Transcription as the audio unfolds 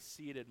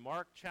seated.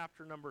 Mark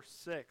chapter number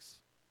 6.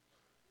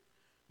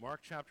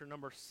 Mark chapter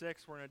number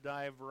 6, we're going to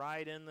dive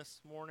right in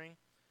this morning.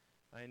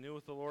 I knew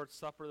with the Lord's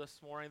Supper this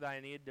morning that I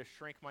needed to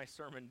shrink my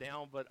sermon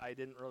down, but I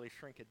didn't really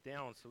shrink it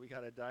down, so we got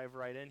to dive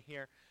right in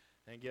here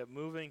and get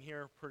moving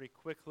here pretty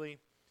quickly.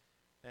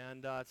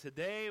 And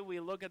today we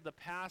look at the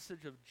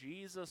passage of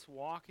Jesus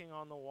walking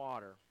on the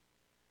water.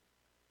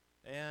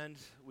 And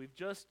we've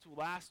just,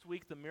 last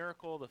week, the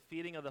miracle, the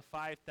feeding of the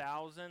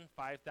 5,000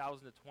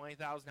 to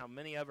 20,000, how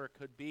many ever it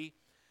could be.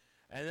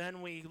 And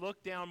then we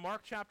look down,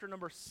 Mark chapter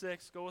number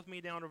 6, go with me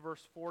down to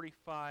verse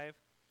 45. And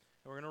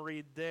we're going to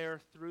read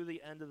there through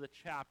the end of the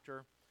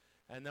chapter.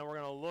 And then we're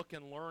going to look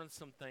and learn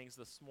some things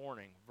this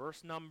morning.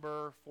 Verse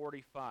number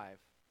 45.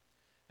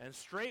 And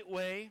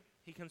straightway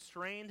he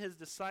constrained his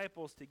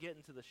disciples to get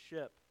into the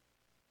ship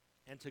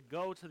and to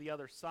go to the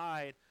other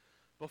side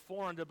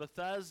before unto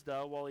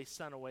Bethesda, while he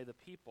sent away the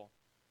people.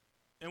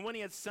 And when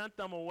he had sent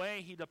them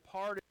away, he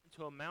departed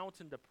into a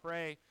mountain to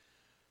pray.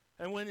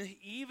 And when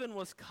even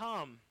was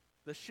come,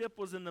 the ship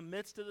was in the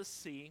midst of the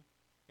sea,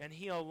 and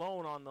he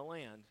alone on the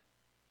land.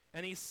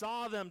 And he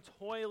saw them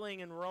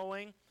toiling and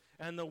rowing,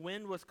 and the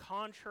wind was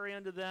contrary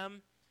unto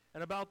them.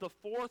 And about the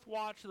fourth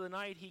watch of the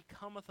night he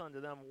cometh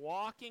unto them,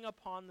 walking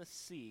upon the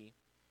sea,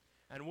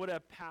 and would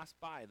have passed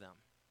by them.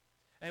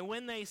 And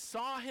when they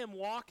saw him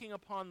walking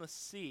upon the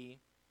sea,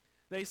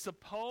 they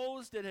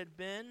supposed it had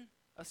been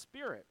a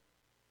spirit,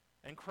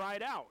 and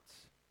cried out.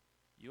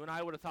 You and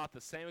I would have thought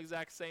the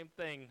exact same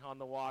thing on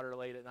the water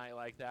late at night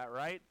like that,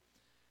 right?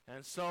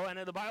 And so, and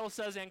the Bible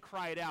says, and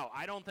cried out.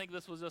 I don't think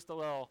this was just a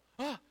little,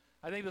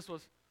 I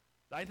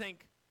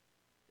think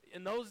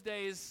in those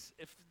days,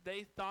 if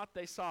they thought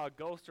they saw a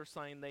ghost or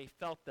something, they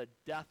felt that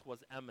death was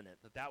imminent,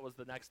 that was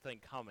the next thing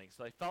coming.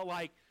 So they felt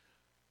like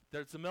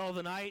it's the middle of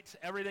the night,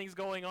 everything's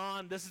going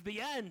on, this is the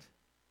end.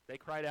 They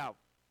cried out.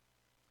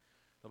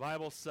 The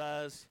Bible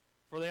says,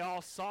 for they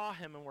all saw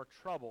him and were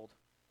troubled.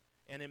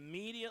 And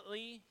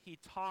immediately he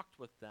talked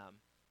with them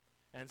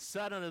and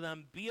said unto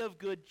them, be of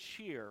good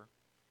cheer,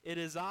 it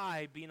is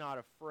I, be not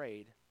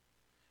afraid.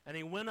 And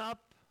he went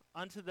up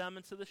unto them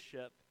into the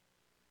ship,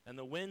 and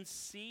the wind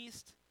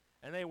ceased,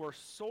 and they were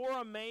sore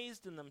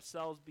amazed in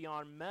themselves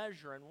beyond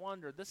measure and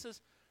wondered.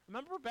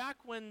 Remember back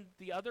when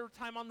the other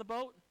time on the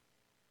boat,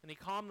 and he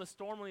calmed the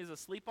storm when he was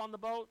asleep on the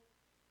boat?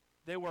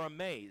 They were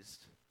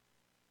amazed.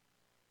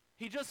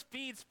 He just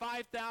feeds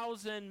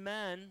 5,000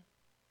 men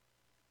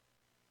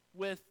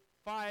with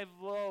 5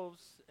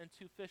 loaves and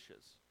 2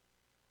 fishes.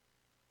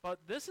 But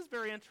this is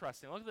very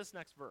interesting. Look at this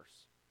next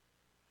verse.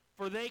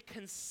 For they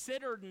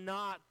considered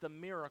not the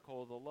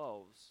miracle of the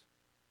loaves,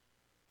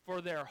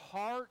 for their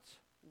heart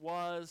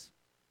was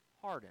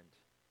hardened.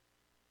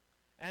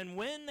 And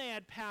when they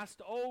had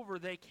passed over,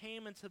 they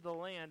came into the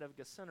land of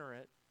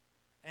Gennesaret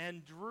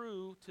and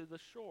drew to the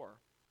shore.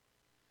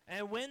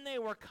 And when they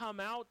were come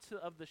out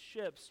of the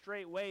ship,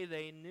 straightway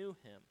they knew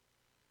him,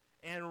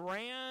 and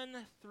ran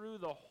through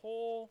the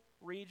whole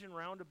region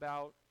round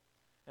about,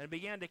 and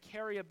began to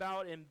carry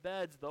about in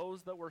beds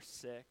those that were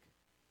sick,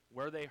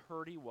 where they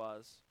heard he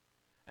was.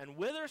 And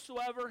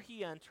whithersoever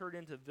he entered,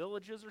 into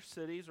villages or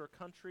cities or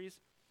countries,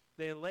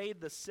 they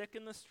laid the sick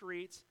in the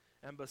streets,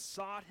 and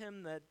besought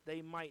him that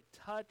they might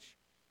touch,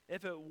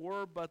 if it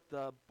were but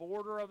the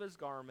border of his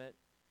garment,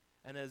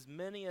 and as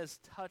many as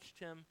touched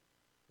him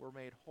were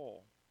made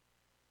whole.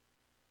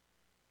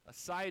 A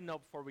side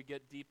note before we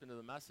get deep into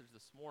the message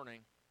this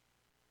morning,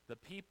 the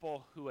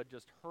people who had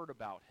just heard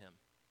about him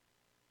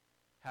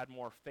had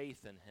more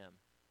faith in him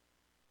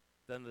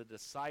than the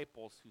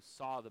disciples who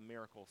saw the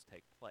miracles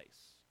take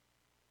place.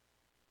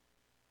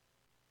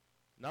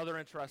 Another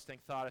interesting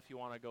thought, if you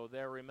want to go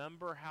there,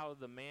 remember how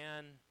the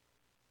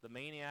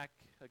maniac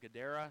of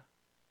Gadara,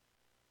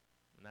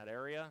 in that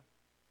area,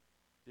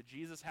 did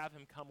Jesus have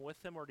him come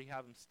with him, or did he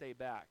have him stay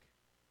back?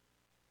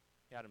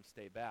 He had him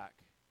stay back.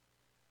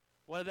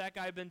 What had that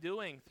guy been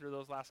doing through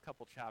those last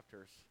couple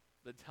chapters?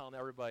 Been telling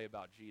everybody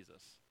about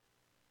Jesus.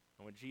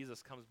 And when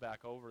Jesus comes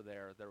back over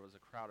there was a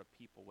crowd of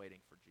people waiting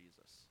for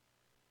Jesus.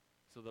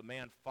 So the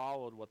man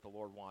followed what the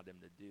Lord wanted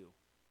him to do.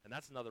 And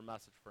that's another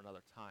message for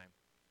another time.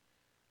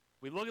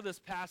 We look at this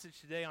passage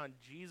today on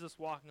Jesus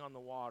walking on the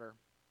water.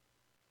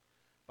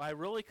 But I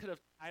really could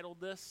have titled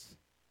this,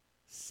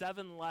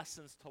 7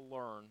 Lessons to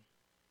Learn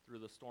Through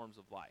the Storms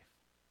of Life.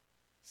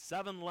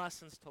 7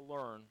 lessons to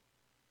learn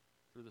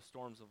through the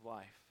storms of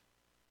life.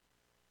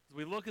 As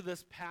we look at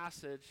this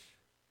passage,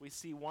 we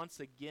see once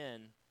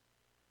again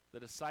the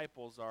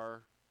disciples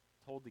are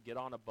told to get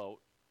on a boat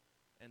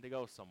and to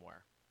go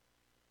somewhere.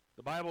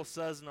 The Bible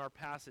says in our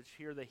passage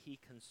here that he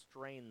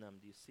constrained them.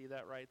 Do you see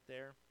that right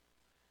there?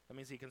 That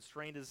means he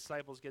constrained his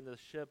disciples to get into the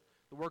ship.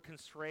 The word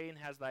constrain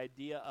has the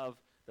idea of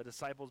the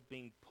disciples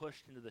being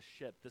pushed into the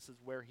ship. This is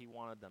where he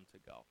wanted them to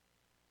go.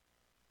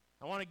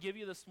 I want to give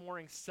you this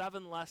morning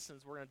 7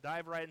 lessons. We're going to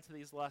dive right into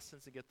these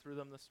lessons and get through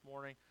them this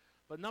morning.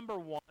 But number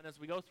 1, as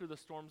we go through the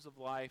storms of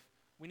life,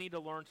 we need to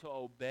learn to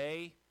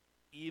obey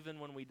even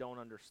when we don't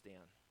understand.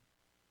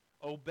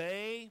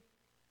 Obey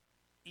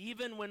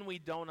even when we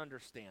don't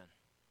understand.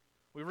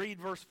 We read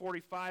verse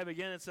 45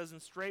 again. It says,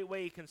 "And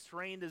straightway he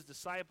constrained his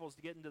disciples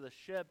to get into the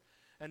ship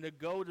and to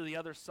go to the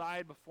other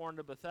side before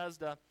into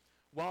Bethesda,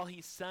 while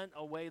he sent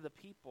away the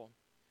people."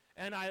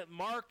 And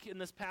Mark, in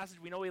this passage,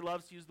 we know he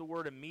loves to use the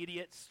word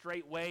immediate,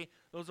 straightway.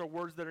 Those are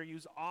words that are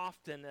used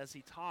often as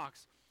he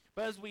talks.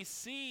 But as we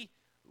see,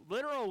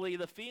 literally,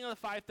 the feeding of the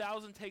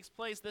 5,000 takes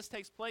place, this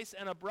takes place,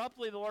 and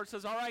abruptly the Lord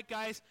says, "All right,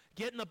 guys,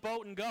 get in the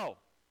boat and go."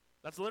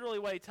 That's literally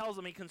what he tells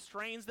them. He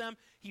constrains them.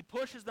 He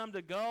pushes them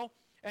to go.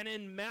 And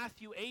in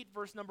Matthew 8,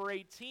 verse number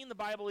 18, the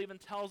Bible even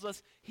tells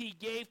us he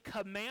gave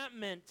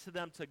commandment to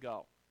them to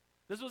go.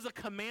 This was a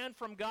command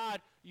from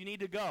God. You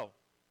need to go.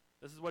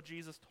 This is what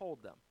Jesus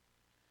told them.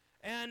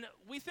 And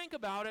we think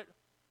about it.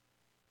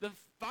 The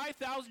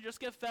 5,000 just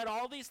get fed.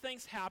 All these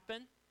things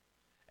happen.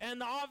 And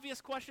the obvious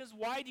question is,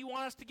 why do you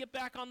want us to get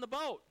back on the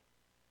boat?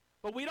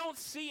 But we don't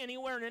see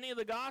anywhere in any of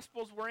the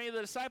Gospels where any of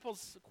the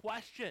disciples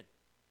question.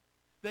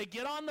 They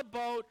get on the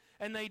boat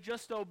and they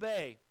just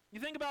obey. You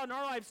think about in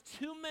our lives,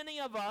 too many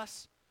of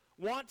us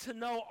want to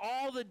know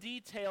all the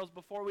details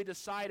before we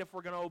decide if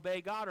we're going to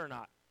obey God or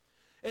not.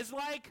 It's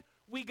like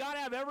we got to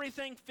have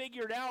everything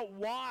figured out.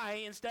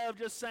 Why? Instead of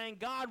just saying,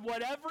 "God,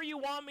 whatever you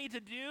want me to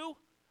do,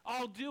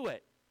 I'll do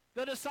it."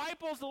 The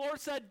disciples, the Lord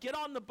said, "Get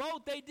on the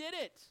boat." They did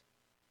it.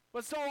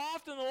 But so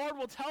often the Lord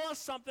will tell us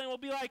something, we'll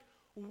be like,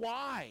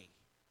 "Why?"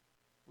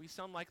 We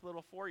sound like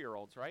little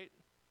 4-year-olds, right?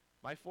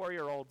 My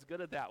 4-year-old's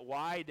good at that.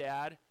 "Why,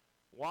 Dad?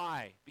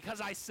 Why?" "Because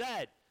I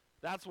said."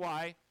 "That's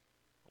why."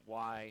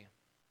 Why?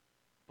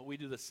 But we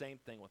do the same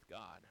thing with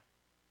God.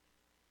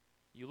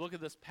 You look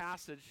at this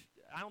passage,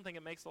 I don't think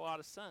it makes a lot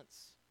of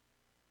sense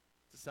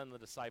to send the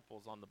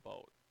disciples on the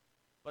boat.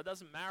 But it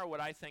doesn't matter what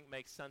I think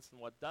makes sense and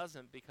what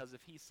doesn't, because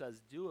if he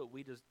says do it,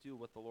 we just do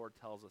what the Lord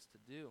tells us to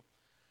do.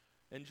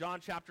 In John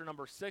chapter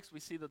number 6,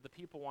 we see that the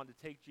people wanted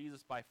to take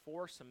Jesus by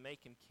force and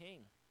make him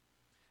king.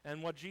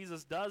 And what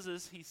Jesus does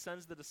is he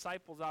sends the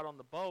disciples out on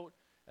the boat,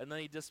 and then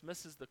he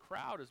dismisses the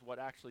crowd, is what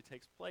actually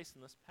takes place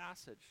in this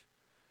passage.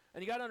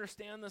 And you got to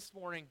understand this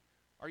morning,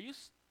 are you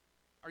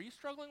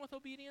struggling with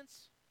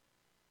obedience?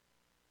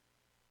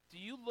 Do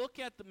you look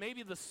at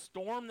maybe the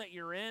storm that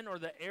you're in, or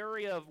the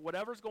area of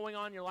whatever's going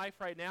on in your life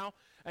right now,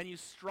 and you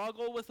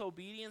struggle with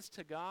obedience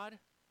to God?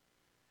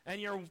 And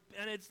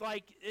it's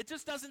like, it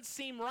just doesn't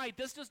seem right.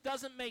 This just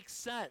doesn't make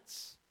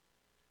sense.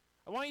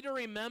 I want you to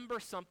remember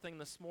something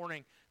this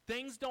morning.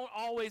 Things don't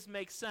always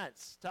make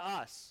sense to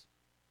us,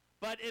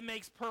 but it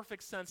makes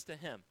perfect sense to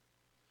him.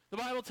 The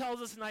Bible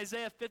tells us in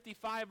Isaiah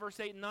 55, verse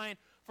 8 and 9,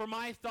 "For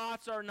my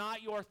thoughts are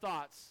not your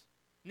thoughts,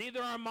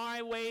 neither are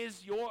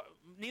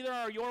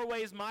your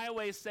ways my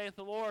ways, saith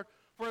the Lord.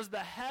 For as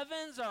the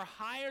heavens are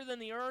higher than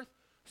the earth,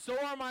 so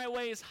are my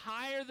ways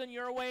higher than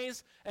your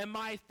ways, and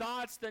my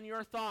thoughts than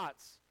your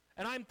thoughts."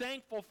 And I'm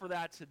thankful for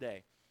that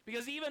today,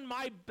 because even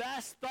my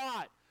best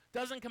thought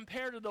doesn't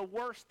compare to the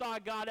worst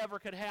thought God ever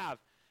could have.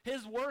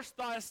 His worst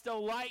thought is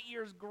still light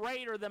years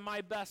greater than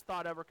my best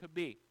thought ever could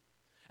be.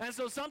 And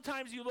so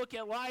sometimes you look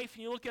at life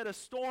and you look at a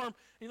storm and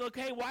you look,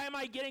 "Hey, why am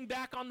I getting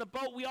back on the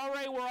boat? We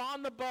already were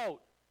on the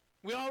boat.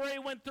 We already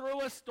went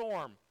through a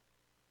storm.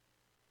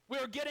 We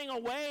were getting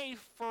away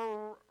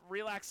for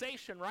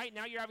relaxation, right?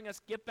 Now you're having us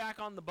get back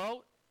on the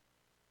boat?"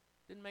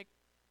 Didn't make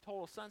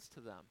total sense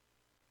to them.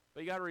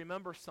 But you got to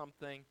remember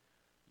something.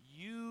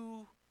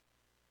 You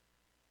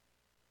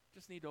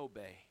just need to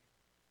obey.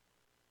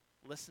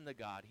 Listen to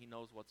God. He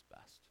knows what's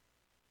best.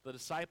 The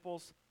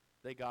disciples,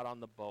 they got on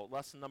the boat.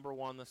 Lesson number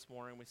 1 this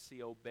morning, we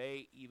see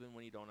obey even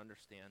when you don't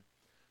understand.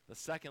 The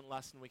second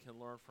lesson we can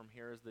learn from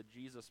here is that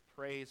Jesus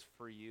prays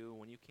for you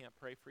when you can't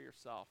pray for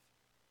yourself.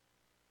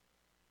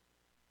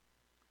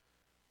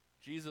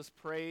 Jesus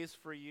prays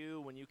for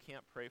you when you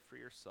can't pray for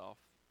yourself.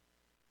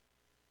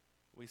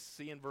 We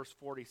see in verse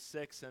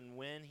 46, "And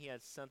when he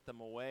had sent them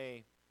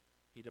away,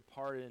 he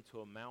departed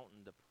into a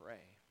mountain to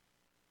pray."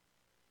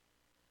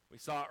 We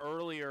saw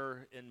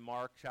earlier in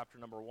Mark chapter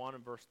number 1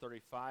 and verse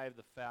 35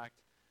 the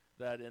fact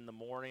that in the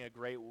morning,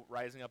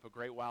 rising up a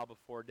great while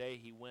before day,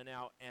 he went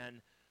out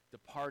and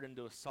departed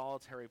into a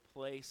solitary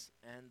place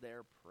and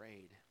there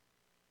prayed.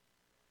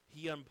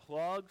 He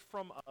unplugged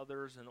from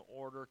others in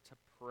order to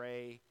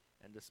pray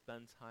and to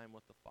spend time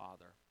with the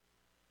Father.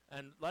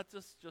 And let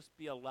this just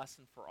be a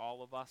lesson for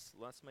all of us.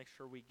 Let's make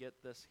sure we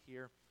get this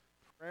here.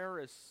 Prayer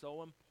is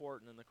so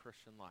important in the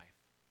Christian life.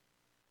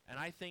 And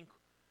I think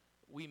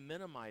we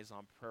minimize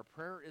on prayer.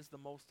 Prayer is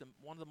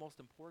one of the most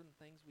important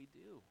things we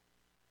do.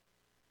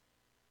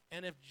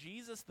 And if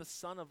Jesus, the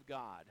Son of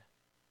God,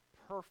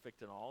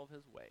 perfect in all of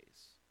his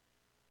ways,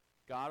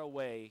 got a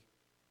way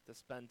to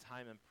spend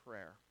time in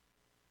prayer,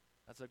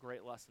 that's a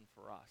great lesson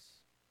for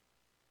us.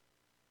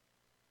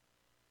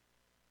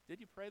 Did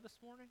you pray this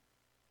morning?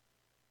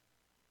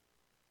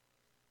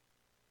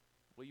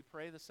 Will you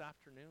pray this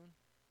afternoon?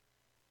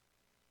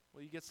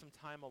 Will you get some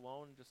time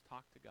alone and just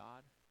talk to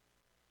God?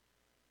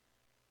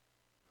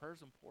 Prayer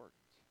is important.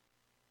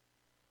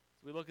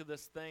 As we look at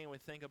this thing and we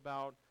think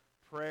about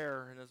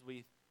prayer, and as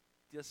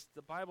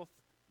the Bible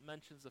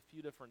mentions a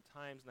few different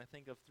times, and I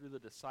think of through the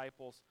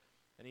disciples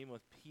and even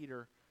with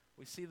Peter,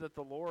 we see that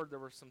the Lord, there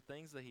were some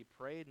things that he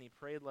prayed, and he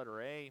prayed,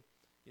 letter A,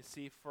 you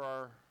see, for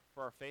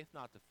our faith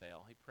not to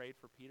fail. He prayed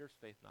for Peter's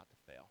faith not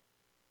to fail.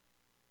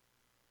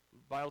 The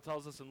Bible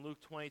tells us in Luke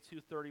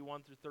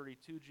 22:31 through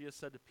 32, Jesus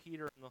said to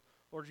Peter, and the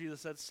Lord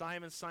Jesus said,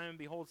 Simon, Simon,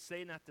 behold,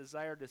 Satan hath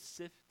desired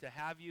to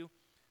have you,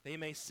 that he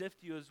may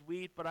sift you as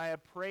wheat, but I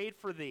have prayed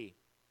for thee,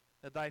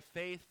 that thy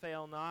faith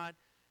fail not,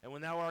 and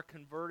when thou art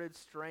converted,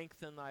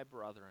 strengthen thy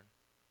brethren.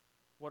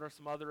 What are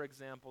some other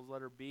examples?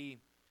 Letter B,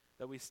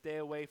 that we stay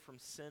away from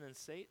sin and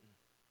Satan.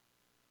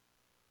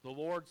 The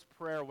Lord's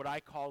Prayer, what I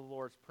call the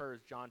Lord's Prayer,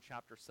 is John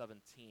chapter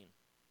 17.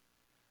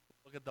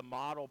 Look at the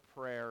model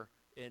prayer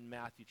in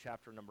Matthew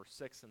chapter number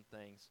 6 and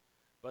things.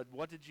 But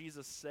what did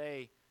Jesus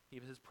say?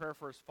 His prayer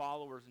for his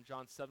followers in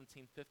John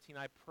 17:15.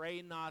 I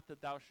pray not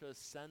that thou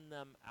shouldest send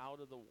them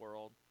out of the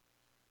world,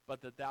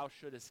 but that thou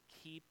shouldest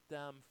keep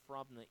them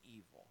from the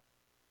evil.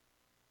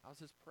 That was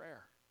his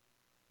prayer.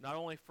 Not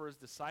only for his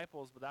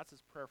disciples, but that's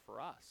his prayer for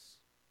us.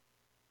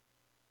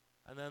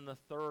 And then the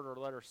third, or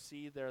letter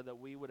C there, that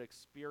we would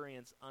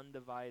experience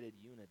undivided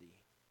unity.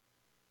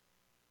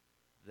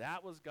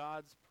 That was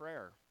God's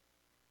prayer.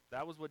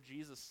 That was what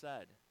Jesus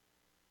said.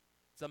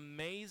 It's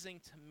amazing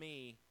to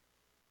me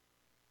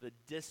the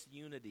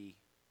disunity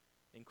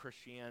in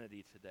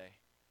Christianity today,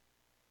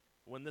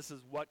 when this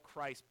is what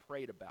Christ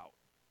prayed about.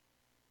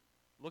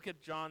 Look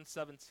at John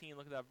 17.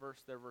 Look at that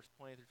verse there, verse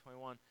 20 through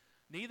 21.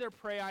 Neither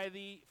pray I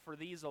thee for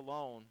these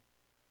alone,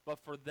 but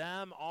for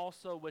them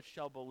also which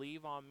shall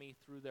believe on me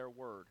through their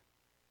word.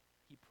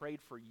 He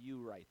prayed for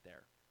you right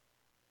there.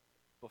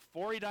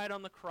 Before he died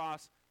on the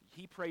cross,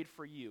 he prayed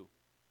for you,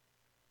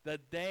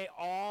 that they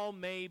all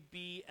may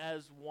be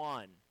as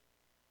one,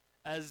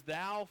 as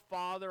thou,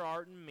 Father,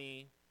 art in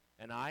me,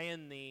 and I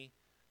in thee,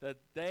 that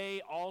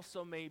they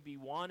also may be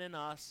one in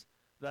us,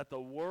 that the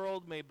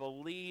world may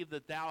believe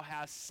that thou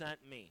hast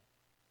sent me.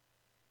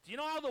 Do you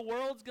know how the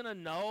world's going to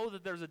know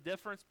that there's a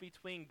difference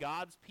between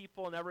God's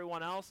people and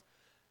everyone else?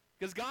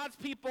 Because God's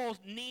people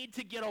need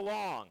to get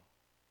along.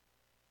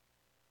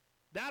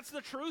 That's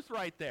the truth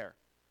right there.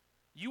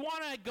 You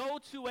want to go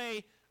to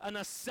an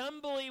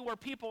assembly where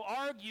people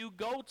argue,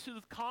 go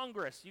to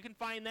Congress. You can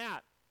find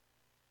that.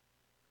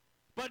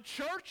 But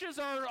churches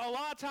are a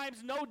lot of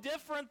times no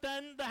different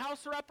than the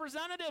House of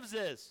Representatives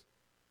is,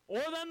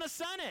 or than the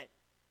Senate.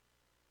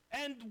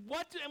 And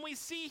we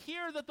see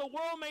here that the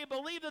world may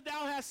believe that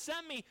thou hast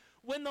sent me.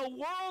 When the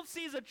world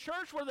sees a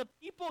church where the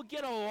people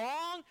get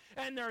along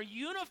and they're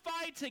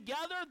unified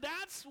together,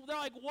 they're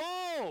like,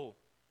 whoa,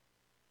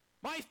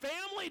 my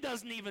family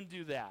doesn't even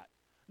do that.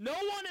 No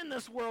one in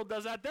this world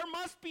does that. There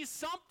must be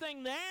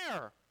something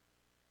there.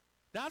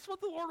 That's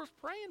what the Lord was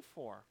praying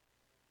for.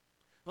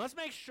 Let's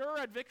make sure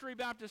at Victory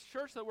Baptist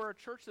Church that we're a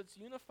church that's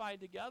unified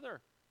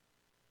together.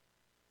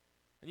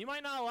 And you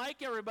might not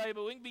like everybody,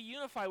 but we can be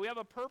unified. We have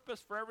a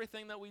purpose for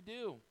everything that we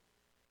do.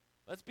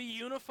 Let's be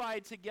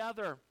unified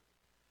together.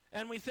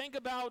 And we think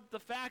about the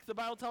fact, the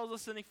Bible tells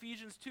us in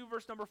Ephesians 2,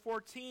 verse number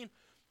 14,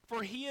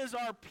 for he is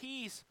our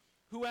peace,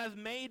 who hath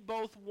made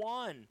both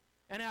one,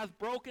 and hath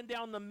broken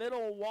down the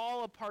middle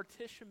wall of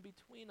partition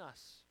between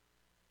us.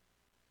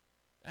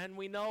 And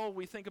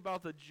we think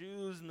about the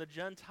Jews and the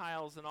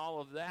Gentiles and all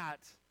of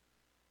that.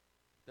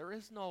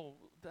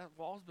 That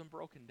wall's been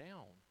broken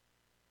down.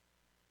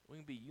 We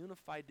can be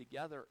unified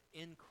together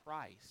in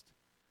Christ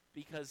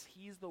because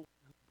he's the one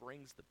who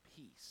brings the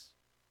peace.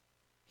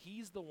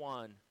 He's the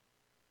one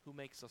who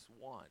makes us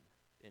one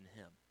in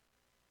him.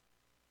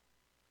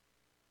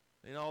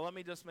 Let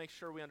me just make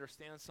sure we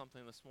understand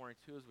something this morning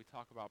too as we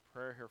talk about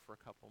prayer here for a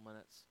couple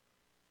minutes.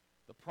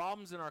 The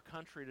problems in our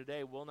country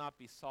today will not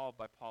be solved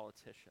by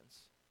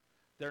politicians.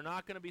 They're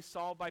not going to be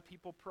solved by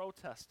people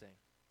protesting,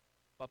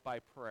 but by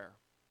prayer.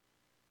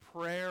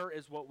 Prayer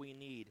is what we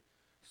need.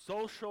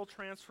 Social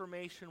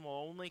transformation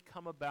will only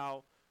come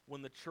about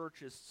when the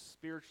church is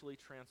spiritually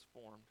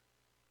transformed.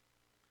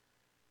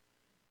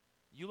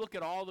 You look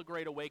at all the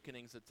great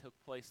awakenings that took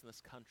place in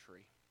this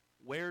country.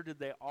 Where did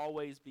they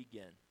always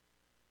begin?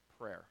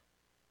 Prayer.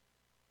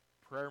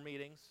 Prayer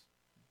meetings,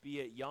 be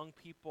it young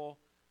people,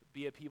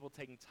 be it people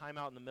taking time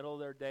out in the middle of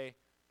their day,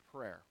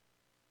 prayer.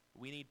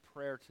 We need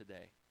prayer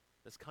today.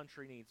 This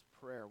country needs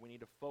prayer. We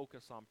need to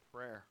focus on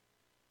prayer.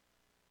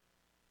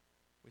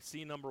 We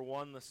see number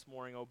 1 this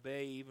morning,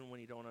 obey even when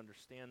you don't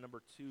understand.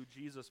 Number 2,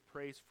 Jesus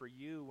prays for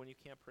you when you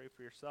can't pray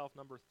for yourself.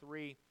 Number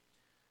 3,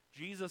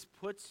 Jesus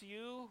puts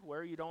you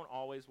where you don't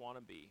always want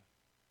to be.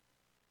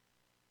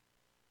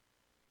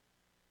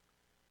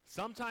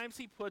 Sometimes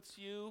he puts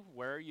you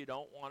where you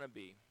don't want to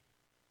be.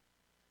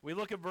 We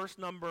look at verse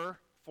number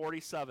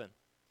 47.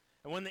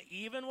 And when the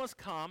even was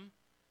come,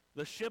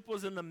 the ship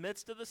was in the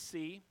midst of the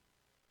sea,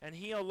 and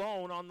he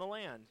alone on the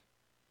land.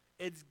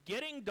 It's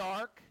getting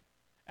dark,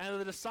 and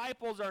the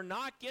disciples are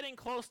not getting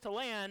close to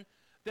land.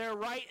 They're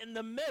right in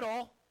the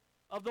middle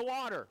of the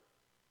water.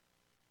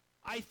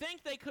 I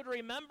think they could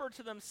remember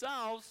to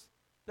themselves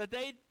that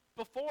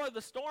before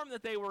the storm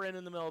that they were in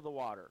the middle of the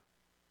water.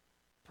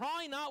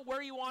 Probably not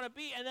where you want to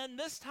be. And then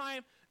this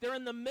time, they're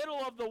in the middle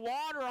of the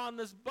water on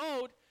this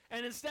boat,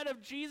 And instead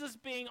of Jesus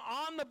being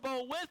on the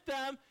boat with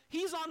them,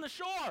 he's on the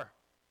shore.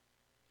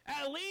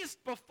 At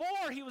least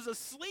before he was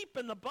asleep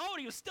in the boat,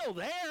 he was still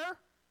there.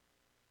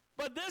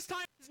 But this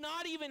time he's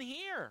not even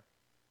here.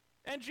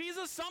 And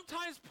Jesus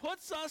sometimes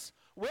puts us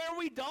where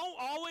we don't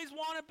always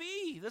want to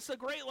be. This is a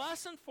great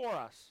lesson for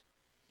us.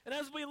 And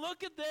as we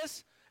look at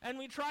this and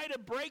we try to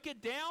break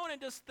it down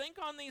and just think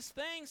on these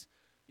things,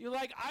 you're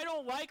like, I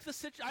don't like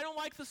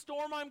the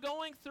storm I'm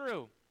going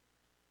through.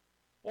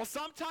 Well,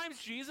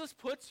 sometimes Jesus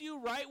puts you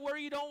right where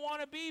you don't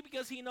want to be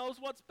because he knows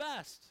what's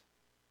best.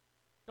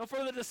 Now,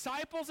 for the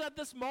disciples at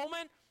this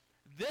moment,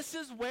 this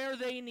is where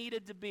they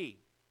needed to be.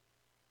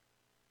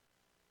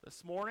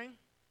 This morning,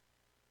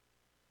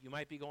 you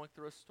might be going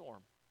through a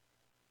storm.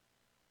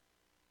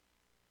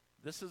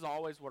 This is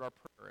always what our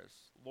prayer is.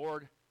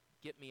 Lord,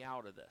 get me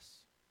out of this.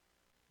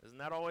 Isn't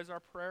that always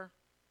our prayer?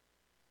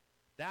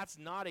 That's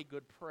not a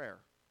good prayer.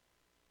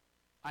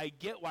 I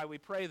get why we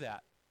pray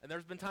that. And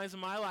there's been times in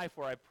my life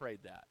where I've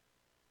prayed that.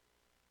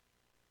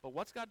 But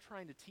what's God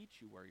trying to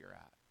teach you where you're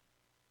at?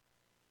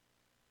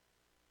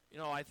 You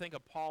know, I think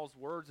of Paul's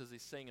words as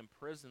he's saying in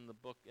prison in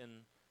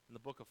the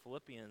book of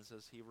Philippians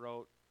as he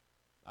wrote,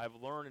 I've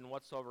learned in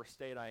whatsoever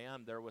state I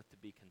am therewith to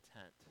be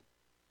content.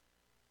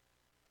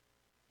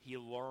 He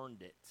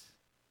learned it.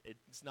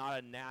 It's not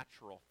a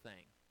natural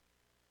thing.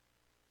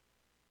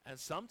 And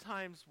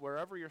sometimes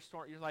wherever you're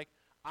you're like,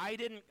 I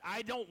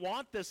don't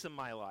want this in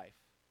my life.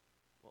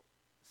 Well,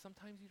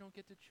 sometimes you don't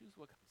get to choose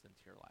what comes into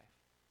your life.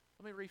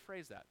 Let me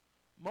rephrase that.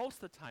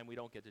 Most of the time we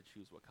don't get to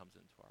choose what comes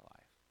into our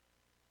life.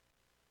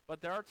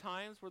 But there are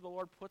times where the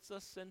Lord puts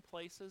us in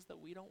places that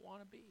we don't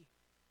want to be.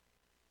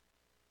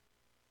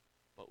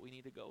 But we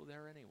need to go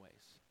there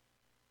anyways.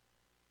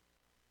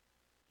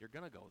 You're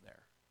going to go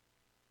there.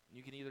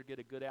 You can either get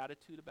a good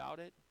attitude about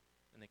it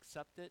and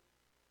accept it,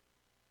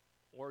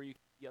 or you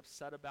can be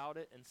upset about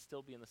it and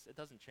still be in this. It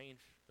doesn't change.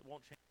 It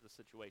won't change the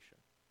situation.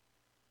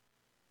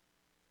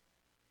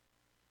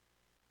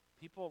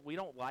 People, we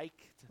don't like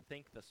to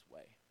think this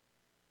way.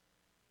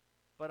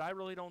 But I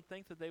really don't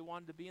think that they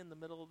wanted to be in the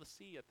middle of the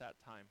sea at that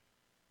time.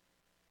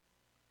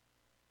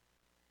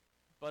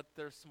 But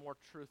there's some more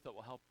truth that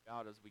will help you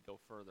out as we go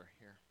further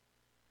here.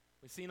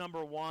 We see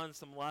number 1,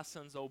 some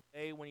lessons.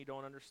 Obey when you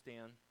don't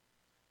understand.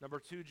 Number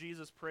 2,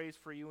 Jesus prays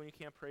for you when you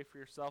can't pray for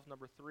yourself.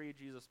 Number 3,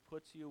 Jesus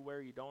puts you where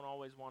you don't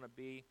always want to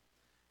be.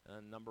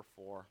 And number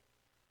 4,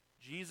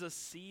 Jesus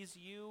sees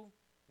you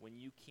when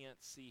you can't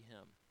see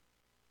him.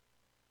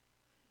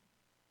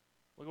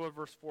 Look at what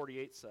verse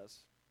 48 says.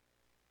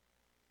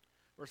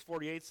 Verse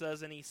 48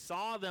 says, and he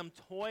saw them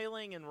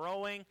toiling and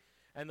rowing,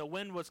 and the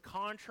wind was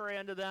contrary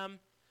unto them.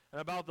 And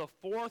about the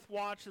 4th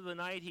watch of the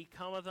night he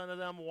cometh unto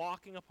them,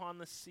 walking upon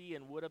the sea,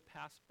 and would have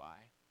passed by.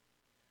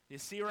 You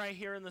see right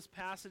here in this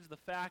passage the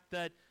fact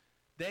that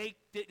they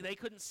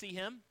couldn't see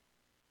him,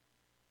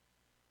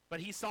 but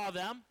he saw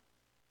them.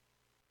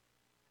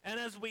 And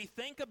as we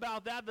think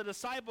about that, the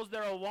disciples,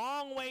 they're a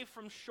long way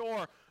from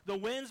shore. The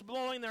wind's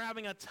blowing. They're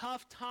having a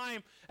tough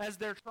time as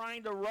they're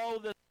trying to row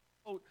this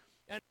boat.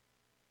 And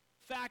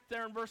the fact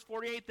there in verse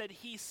 48 that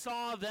he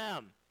saw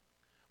them.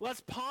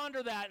 Let's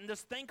ponder that and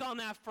just think on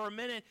that for a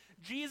minute.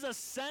 Jesus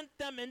sent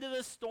them into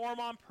this storm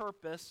on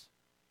purpose.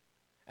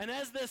 And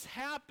as this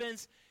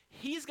happens,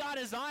 he's got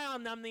his eye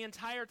on them the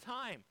entire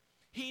time.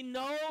 He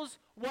knows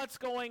what's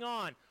going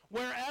on.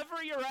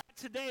 Wherever you're at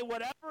today,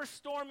 whatever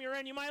storm you're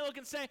in, you might look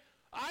and say,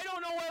 I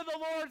don't know where the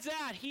Lord's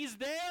at. He's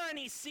there and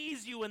he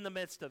sees you in the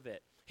midst of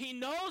it. He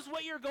knows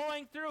what you're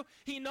going through.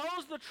 He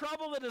knows the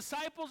trouble the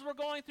disciples were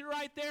going through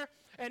right there.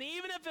 And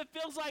even if it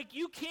feels like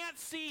you can't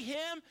see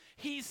him,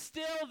 he's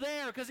still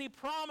there because he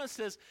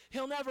promises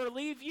he'll never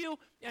leave you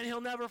and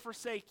he'll never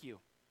forsake you.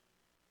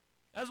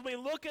 As we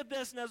look at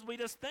this and as we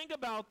just think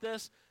about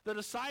this, the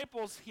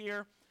disciples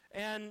here,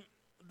 and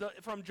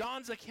from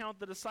John's account,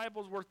 the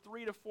disciples were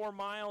 3 to 4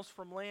 miles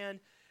from land,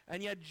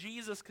 and yet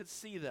Jesus could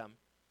see them.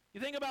 You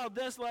think about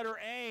this, letter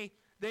A,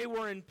 they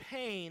were in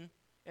pain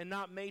and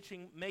not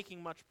making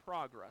much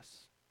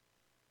progress.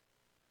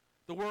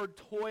 The word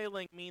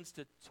toiling means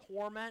to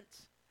torment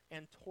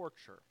and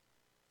torture.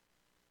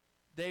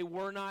 They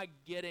were not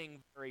getting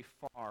very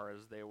far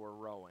as they were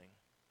rowing.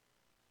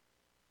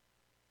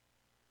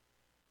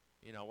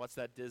 You know, what's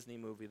that Disney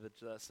movie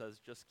that says,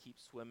 just keep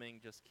swimming,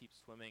 just keep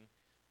swimming?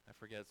 I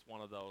forget, it's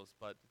one of those.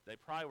 But they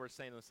probably were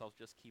saying to themselves,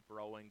 just keep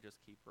rowing, just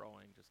keep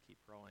rowing, just keep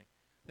rowing.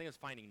 I think it was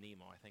Finding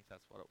Nemo. I think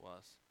that's what it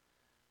was.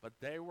 But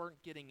they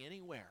weren't getting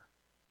anywhere.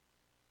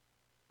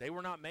 They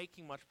were not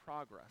making much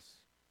progress.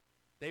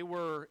 They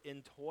were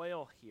in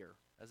toil here,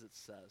 as it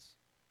says.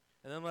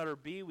 And then letter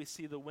B, we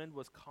see the wind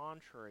was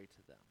contrary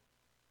to them.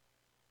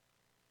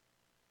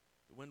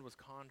 The wind was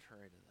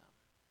contrary to them.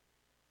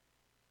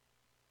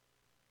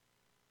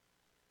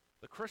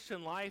 The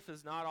Christian life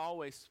is not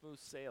always smooth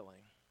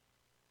sailing.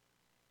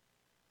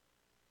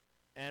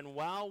 And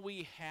while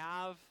we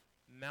have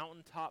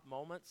mountaintop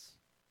moments,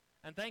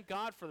 and thank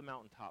God for the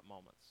mountaintop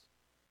moments.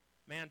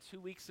 Man, 2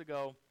 weeks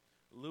ago,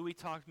 Louis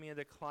talked me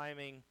into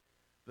climbing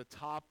the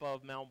top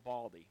of Mount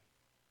Baldy.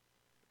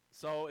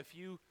 So if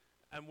you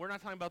and we're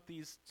not talking about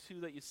these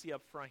two that you see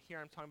up front here.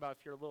 I'm talking about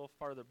if you're a little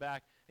farther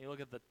back and you look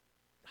at the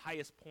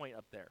highest point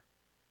up there.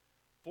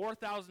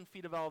 4,000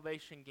 feet of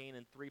elevation gain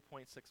in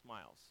 3.6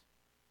 miles.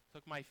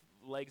 Took my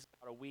legs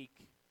about a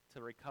week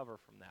to recover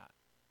from that.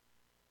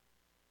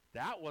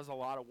 That was a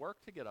lot of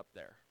work to get up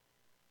there.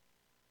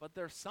 But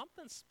there's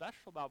something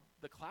special about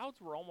the clouds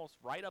were almost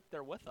right up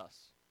there with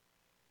us.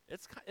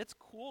 It's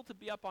cool to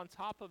be up on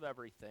top of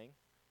everything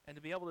and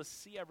to be able to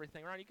see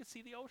everything around. You can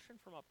see the ocean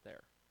from up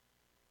there.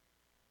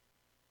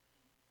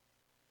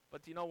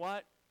 But you know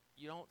what?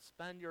 You don't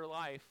spend your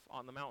life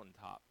on the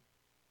mountaintop.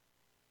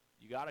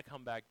 You got to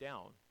come back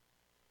down.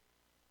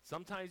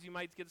 Sometimes you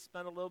might get to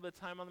spend a little bit of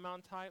time on the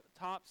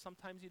mountaintop.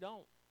 Sometimes you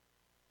don't.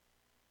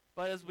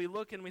 But as we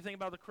look and we think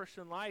about the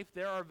Christian life,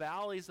 there are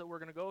valleys that we're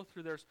going to go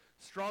through. There's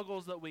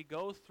struggles that we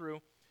go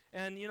through.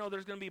 And,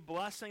 there's going to be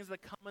blessings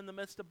that come in the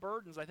midst of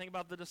burdens. I think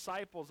about the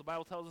disciples. The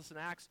Bible tells us in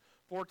Acts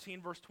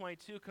 14, verse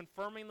 22,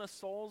 confirming the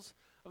souls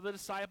of the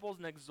disciples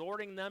and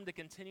exhorting them to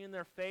continue in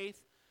their faith,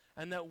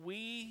 and that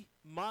we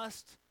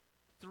must,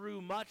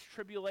 through much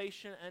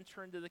tribulation,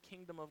 enter into the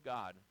kingdom of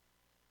God.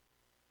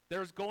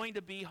 There's going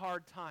to be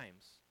hard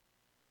times.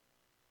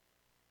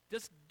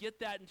 Just get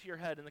that into your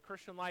head. In the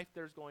Christian life,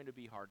 there's going to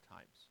be hard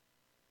times.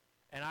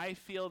 And I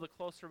feel the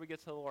closer we get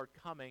to the Lord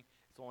coming,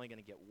 it's only going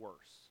to get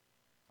worse.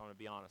 I'm going to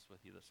be honest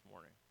with you this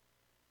morning.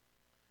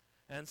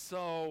 And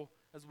so,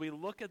 as we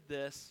look at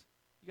this,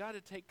 you got to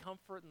take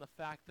comfort in the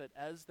fact that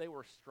as they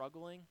were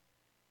struggling,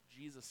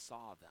 Jesus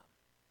saw them.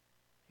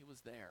 He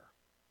was there.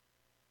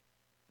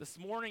 This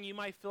morning, you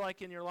might feel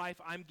like in your life,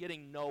 I'm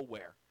getting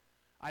nowhere.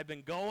 I've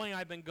been going.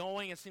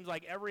 It seems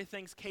like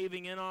everything's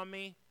caving in on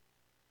me.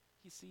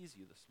 He sees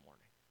you this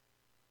morning.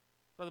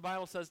 So the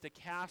Bible says to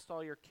cast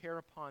all your care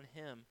upon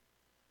him,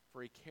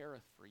 for he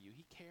careth for you.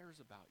 He cares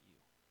about you.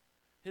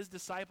 His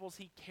disciples,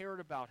 he cared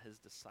about his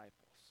disciples.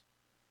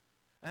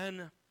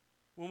 And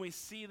when we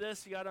see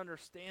this, you got to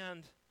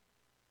understand,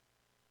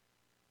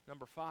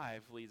 number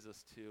 5 leads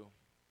us to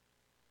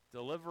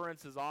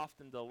deliverance is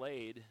often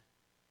delayed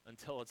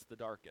until it's the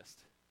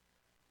darkest.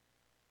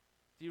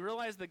 Do you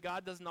realize that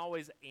God doesn't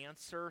always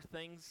answer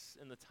things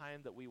in the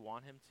time that we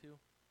want him to?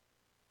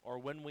 Or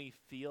when we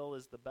feel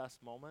is the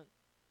best moment?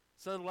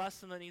 So the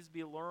lesson that needs to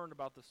be learned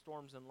about the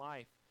storms in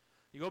life.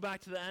 You go back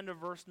to the end of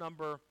verse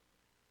number,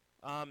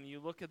 you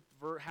look at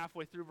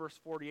halfway through verse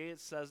 48,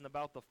 it says, and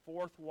about the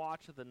 4th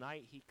watch of the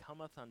night he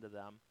cometh unto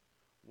them,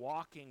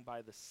 walking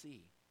by the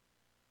sea.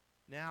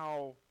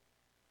 Now,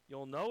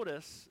 you'll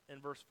notice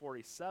in verse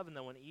 47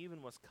 that when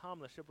even was come,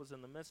 the ship was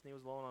in the midst, and he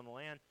was alone on the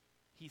land.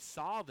 He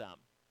saw them.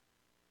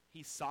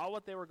 He saw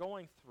what they were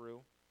going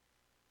through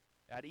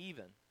at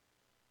even.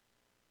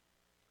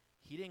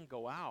 He didn't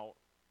go out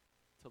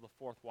till the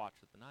 4th watch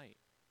of the night.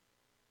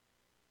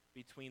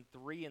 Between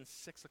 3 and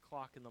 6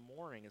 o'clock in the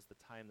morning is the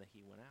time that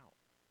he went out,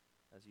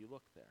 as you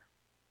look there.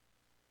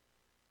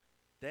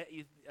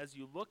 As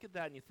you look at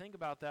that and you think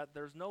about that,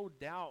 there's no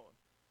doubt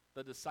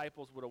the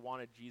disciples would have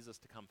wanted Jesus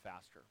to come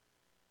faster.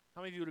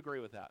 How many of you would agree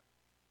with that?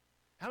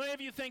 How many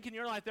of you think in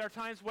your life there are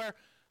times where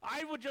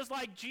I would just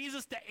like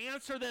Jesus to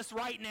answer this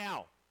right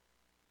now?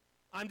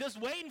 I'm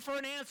just waiting for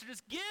an answer.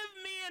 Just give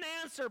me an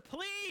answer,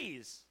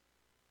 please.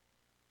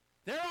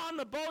 They're on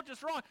the boat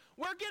just wrong.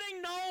 We're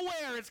getting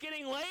nowhere. It's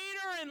getting later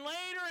and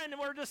later, and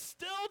we're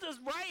just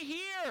right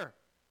here.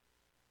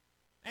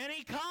 And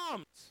he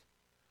comes.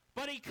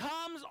 But he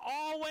comes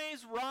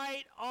always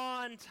right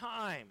on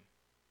time.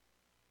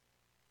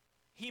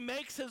 He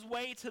makes his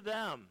way to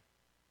them.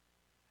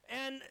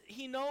 And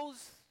he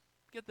knows,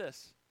 get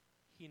this,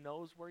 he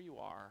knows where you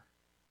are,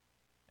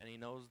 and he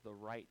knows the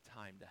right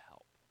time to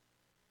help.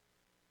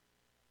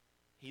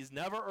 He's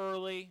never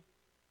early.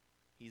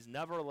 He's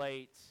never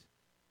late.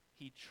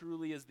 He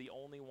truly is the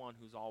only one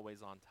who's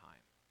always on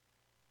time.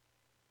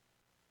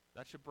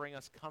 That should bring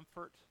us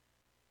comfort.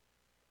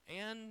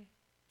 And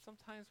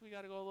sometimes we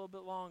got to go a little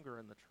bit longer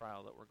in the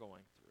trial that we're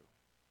going through.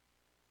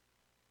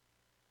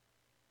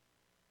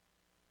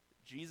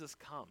 Jesus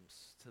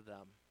comes to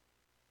them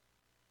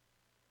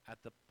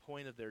at the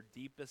point of their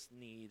deepest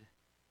need.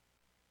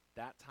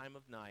 That time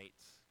of night,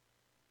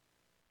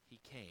 he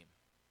came.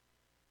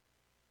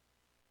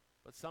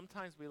 But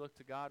sometimes we look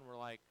to God and we're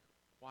like,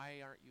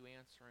 why aren't you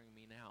answering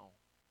me now?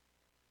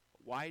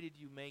 Why did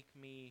you make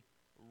me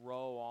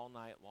row all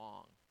night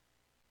long?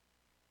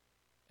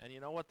 And you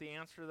know what the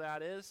answer to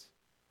that is?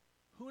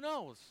 Who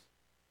knows?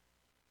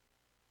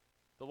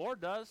 The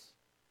Lord does,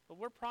 but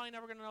we're probably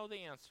never going to know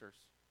the answers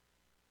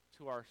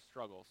to our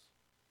struggles.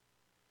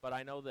 But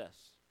I know this.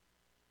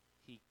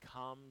 He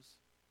comes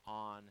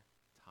on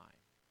time.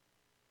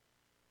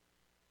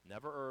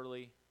 Never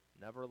early,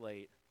 never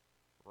late,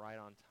 right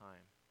on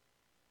time.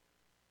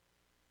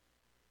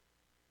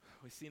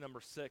 We see number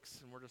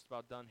 6, and we're just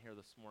about done here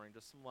this morning.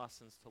 Just some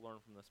lessons to learn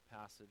from this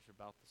passage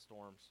about the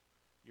storms.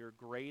 Your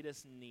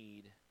greatest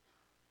need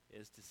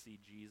is to see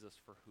Jesus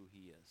for who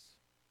he is.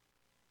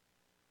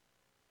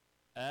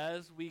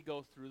 As we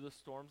go through the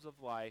storms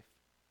of life,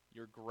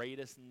 your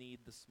greatest need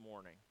this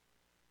morning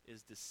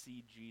is to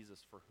see Jesus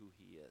for who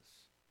he is.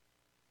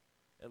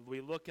 And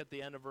we look at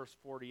the end of verse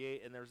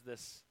 48, and there's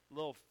this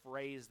little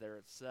phrase there.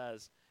 It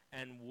says,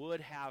 and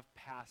would have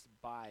passed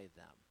by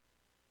them.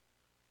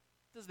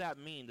 What does that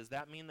mean? Does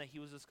that mean that he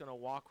was just going to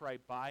walk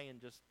right by and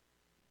just,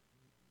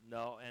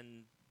 no,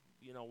 and,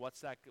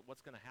 what's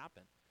going to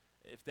happen?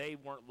 If they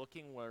weren't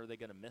looking, are they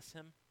going to miss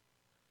him?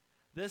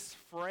 This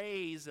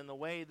phrase and the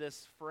way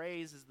this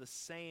phrase is the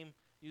same,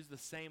 use the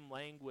same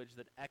language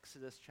that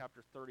Exodus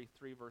chapter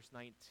 33, verse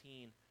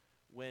 19,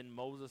 when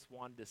Moses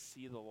wanted to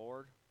see the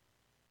Lord.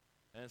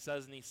 And it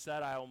says, and he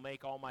said, I will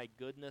make all my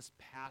goodness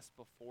pass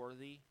before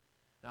thee,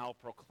 and I will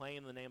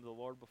proclaim the name of the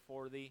Lord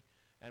before thee,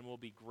 and will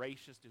be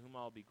gracious to whom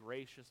I will be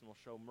gracious, and will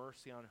show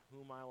mercy on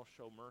whom I will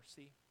show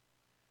mercy.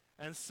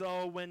 And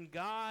so when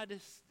God,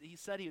 he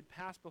said he would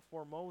pass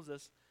before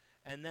Moses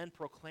and then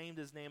proclaimed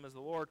his name as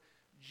the Lord,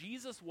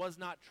 Jesus was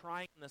not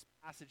trying in this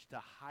passage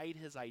to hide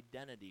his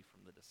identity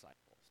from the disciples.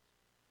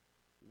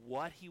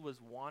 What he was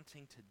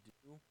wanting to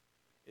do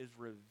is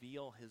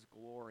reveal his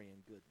glory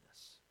and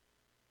goodness.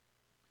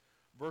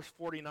 Verse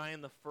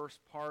 49, the first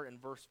part,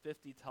 and verse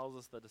 50 tells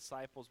us the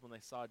disciples, when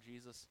they saw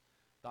Jesus,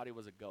 thought he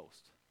was a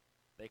ghost.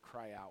 They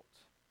cry out.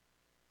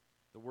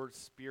 The word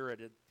spirit,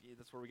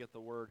 that's where we get the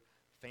word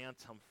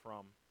phantom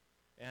from.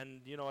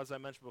 And, as I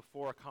mentioned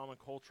before, a common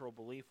cultural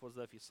belief was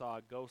that if you saw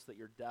a ghost, that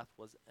your death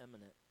was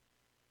imminent.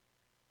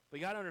 But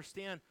you got to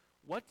understand,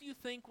 what do you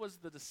think was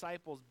the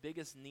disciples'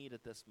 biggest need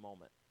at this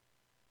moment?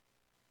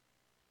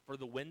 For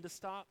the wind to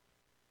stop?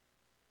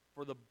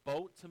 For the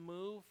boat to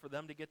move? For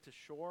them to get to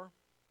shore?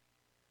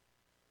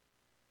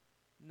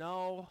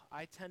 No,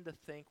 I tend to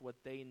think what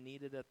they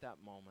needed at that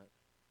moment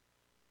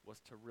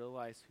was to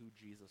realize who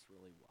Jesus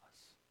really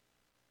was.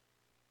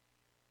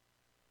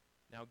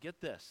 Now get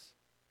this.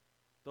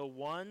 The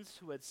ones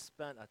who had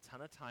spent a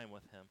ton of time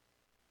with him,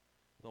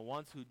 the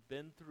ones who'd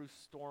been through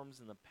storms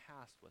in the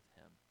past with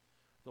him,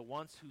 the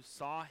ones who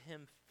saw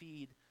him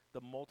feed the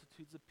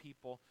multitudes of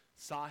people,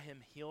 saw him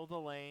heal the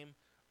lame,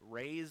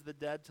 raise the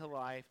dead to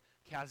life,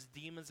 cast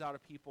demons out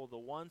of people, the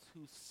ones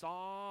who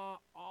saw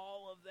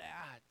all of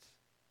that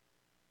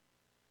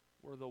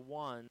were the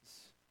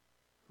ones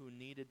who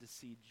needed to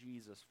see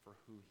Jesus for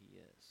who he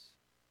is.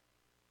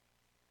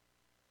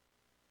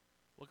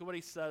 Look at what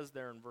he says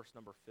there in verse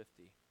number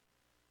 50.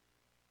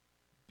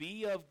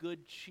 Be of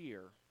good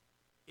cheer.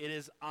 It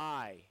is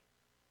I.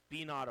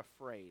 Be not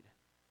afraid.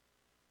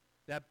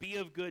 That be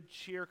of good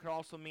cheer could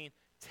also mean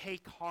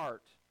take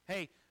heart.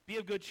 Hey, be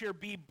of good cheer.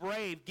 Be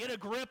brave. Get a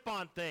grip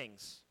on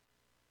things.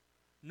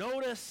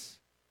 Notice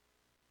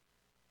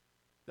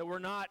that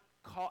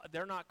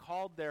they're not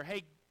called there.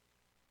 Hey,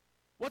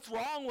 what's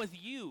wrong with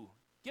you?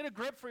 Get a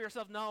grip for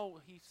yourself. No,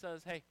 he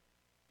says, hey,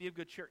 be of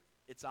good cheer.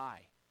 It's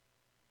I.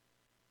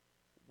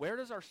 Where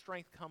does our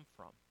strength come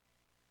from?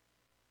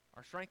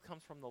 Our strength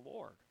comes from the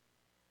Lord.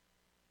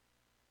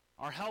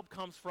 Our help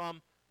comes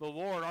from the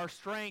Lord. Our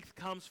strength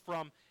comes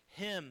from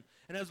him.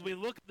 And as we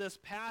look at this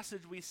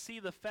passage, we see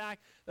the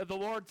fact that the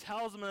Lord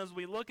tells them, and as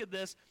we look at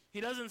this,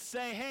 he doesn't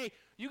say, hey,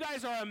 you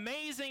guys are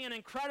amazing and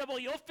incredible.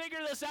 You'll figure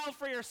this out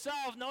for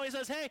yourself. No, he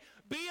says, hey,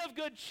 be of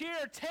good cheer.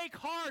 Take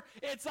heart.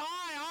 It's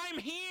I'm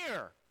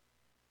here.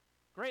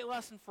 Great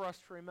lesson for us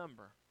to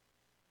remember.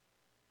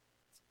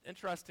 It's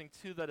interesting,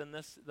 too, that in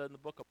the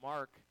book of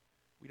Mark,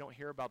 we don't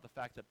hear about the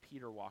fact that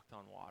Peter walked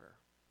on water.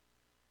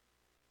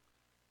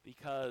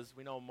 Because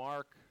we know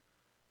Mark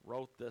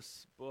wrote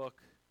this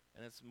book,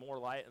 and it's more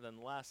light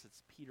than less,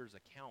 it's Peter's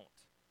account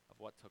of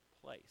what took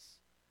place.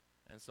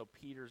 And so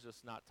Peter's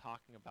just not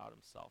talking about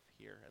himself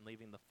here and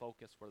leaving the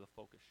focus where the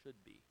focus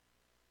should be,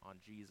 on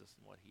Jesus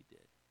and what he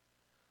did.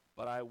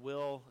 But I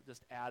will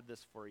just add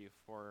this for you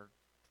for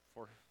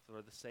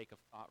the sake of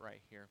thought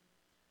right here.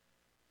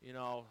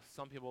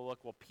 Some people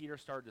look, well, Peter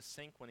started to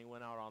sink when he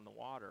went out on the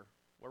water.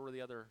 Where were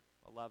the other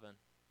 11?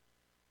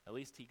 At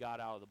least he got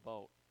out of the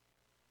boat.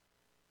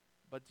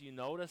 But do you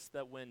notice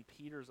that when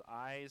Peter's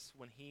eyes,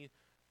 when he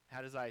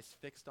had his eyes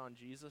fixed on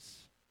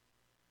Jesus,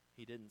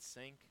 he didn't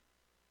sink?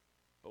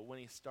 But when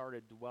he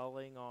started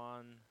dwelling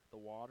on the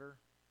water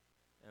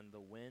and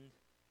the wind,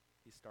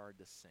 he started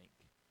to sink.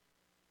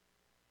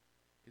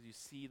 Because you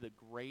see, the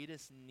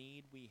greatest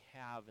need we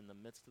have in the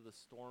midst of the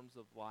storms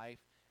of life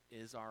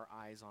is our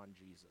eyes on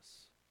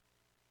Jesus.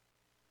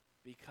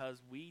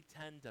 Because we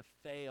tend to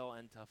fail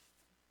and to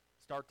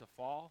start to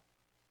fall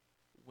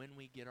when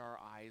we get our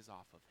eyes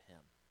off of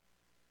him.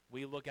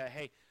 We look at,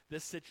 hey,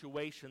 this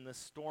situation, this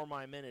storm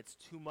I'm in, it's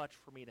too much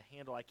for me to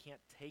handle. I can't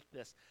take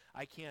this.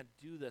 I can't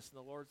do this. And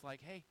the Lord's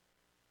like, hey,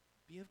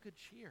 be of good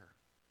cheer.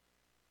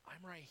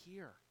 I'm right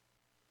here.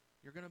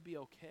 You're going to be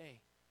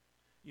okay.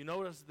 You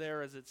notice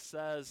there, as it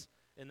says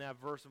in that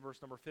verse, in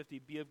verse number 50,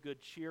 be of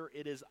good cheer,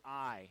 it is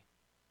I.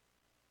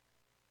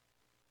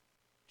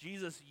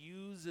 Jesus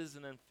uses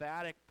an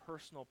emphatic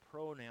personal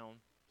pronoun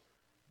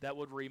that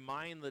would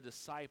remind the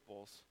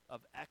disciples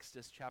of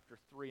Exodus chapter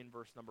 3 and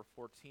verse number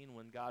 14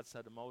 when God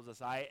said to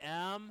Moses, I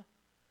am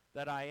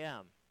that I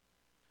am.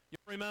 You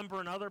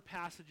remember in other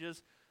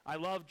passages, I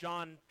love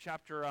John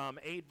chapter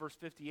 8 verse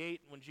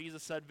 58 when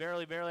Jesus said,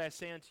 verily, verily, I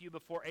say unto you,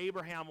 before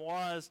Abraham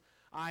was,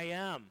 I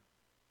am.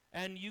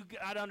 And you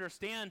got to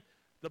understand,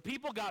 The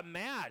people got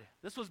mad.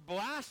 This was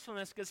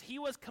blasphemous because he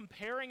was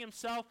comparing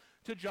himself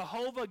to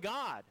Jehovah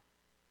God.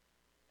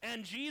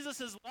 And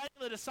Jesus is letting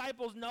the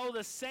disciples know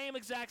the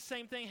exact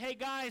same thing. Hey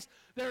guys,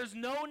 there's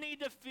no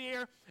need to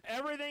fear.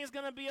 Everything's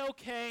going to be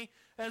okay.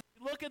 As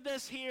you look at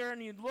this here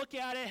and you look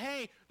at it,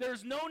 hey,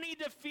 there's no need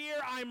to fear.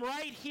 I'm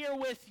right here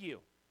with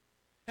you.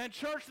 And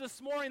church,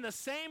 this morning, the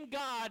same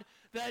God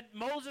that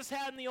Moses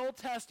had in the Old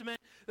Testament,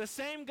 the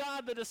same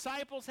God the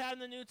disciples had in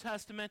the New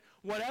Testament,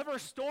 whatever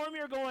storm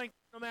you're going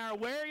through, no matter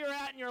where you're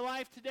at in your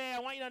life today, I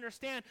want you to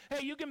understand,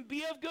 hey, you can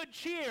be of good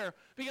cheer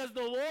because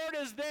the Lord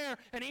is there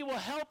and he will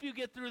help you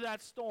get through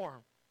that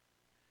storm.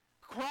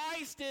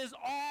 Christ is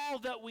all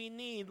that we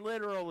need,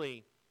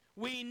 literally.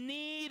 We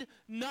need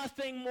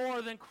nothing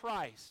more than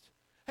Christ.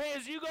 Hey,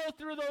 as you go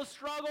through those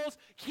struggles,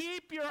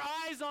 keep your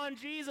eyes on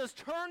Jesus.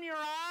 Turn your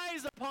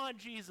eyes upon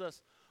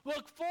Jesus.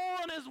 Look full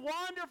in his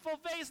wonderful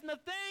face, and the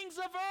things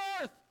of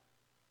earth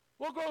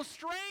will grow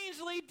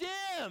strangely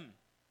dim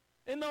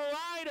in the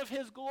light of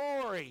his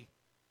glory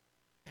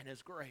and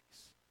his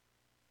grace.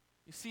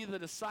 You see, the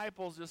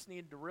disciples just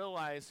needed to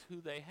realize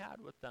who they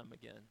had with them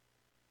again,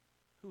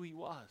 who he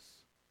was.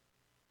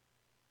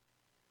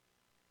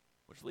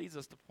 Which leads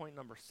us to point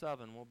number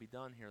 7. We'll be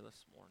done here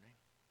this morning.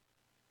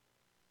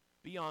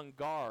 Be on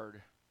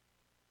guard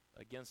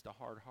against a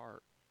hard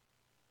heart.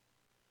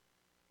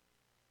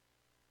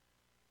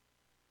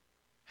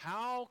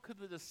 How could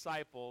the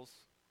disciples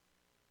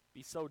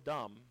be so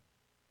dumb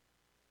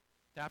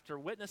to, after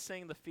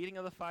witnessing the feeding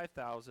of the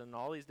 5,000 and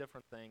all these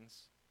different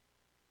things,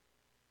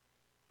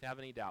 to have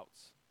any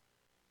doubts?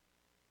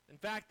 In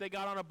fact, they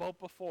got on a boat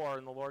before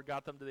and the Lord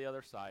got them to the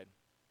other side.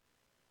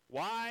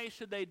 Why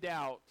should they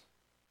doubt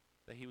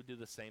that he would do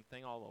the same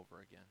thing all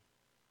over again?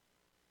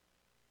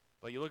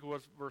 But you look at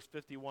what verse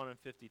 51 and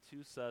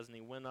 52 says, and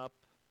he went up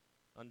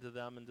unto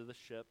them into the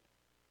ship,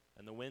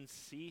 and the wind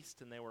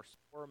ceased, and they were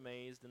sore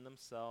amazed in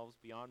themselves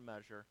beyond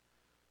measure,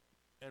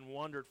 and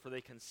wondered, for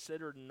they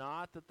considered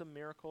not that the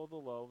miracle of the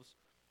loaves,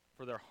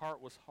 for their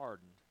heart was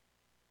hardened.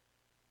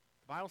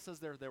 The Bible says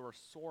there they were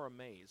sore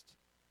amazed.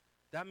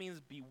 That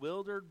means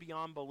bewildered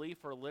beyond belief,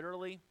 or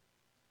literally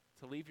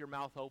to leave your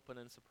mouth open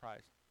in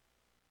surprise.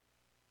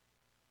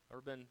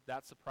 Ever been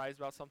that surprised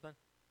about something?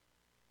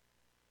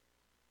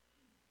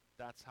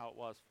 That's how it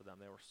was for them.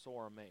 They were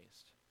sore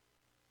amazed.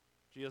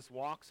 Jesus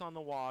walks on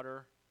the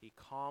water. He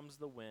calms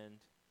the wind.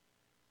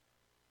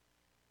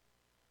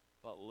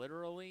 But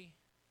literally,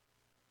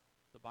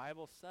 the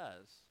Bible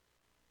says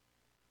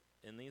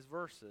in these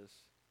verses,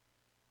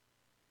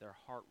 their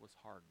heart was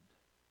hardened.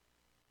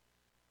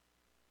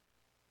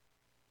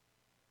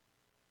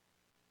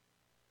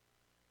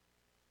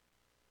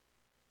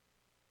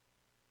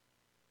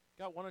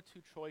 Got one of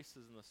two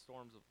choices in the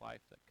storms of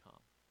life that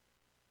come.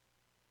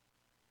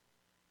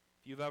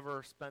 If you've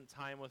ever spent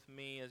time with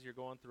me as you're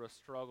going through a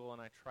struggle and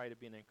I try to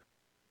be an encouragement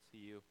to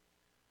you,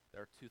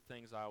 there are two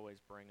things I always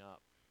bring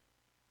up.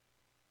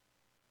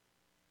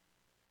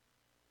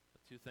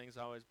 The two things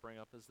I always bring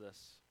up is this.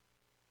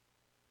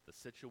 The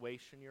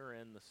situation you're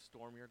in, the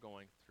storm you're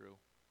going through,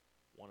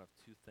 one of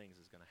two things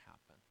is going to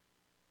happen.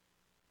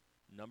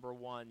 Number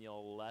one,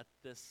 you'll let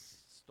this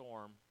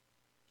storm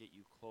get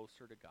you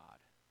closer to God,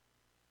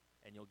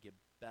 and you'll get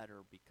better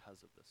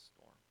because of this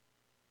storm.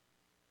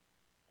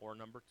 Or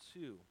number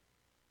two,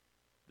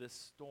 this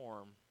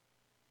storm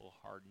will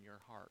harden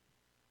your heart,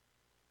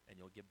 and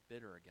you'll get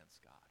bitter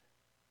against God.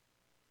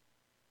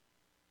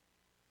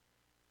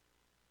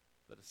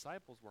 The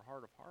disciples were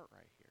hard of heart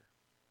right here.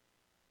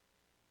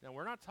 Now,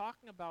 we're not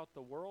talking about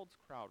the world's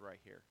crowd right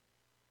here.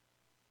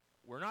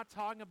 We're not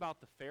talking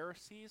about the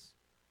Pharisees.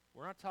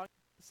 We're not talking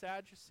about the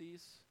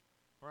Sadducees.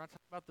 We're not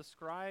talking about the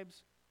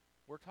scribes.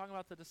 We're talking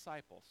about the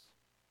disciples,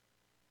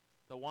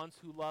 the ones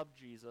who loved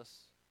Jesus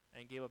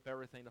and gave up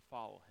everything to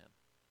follow him.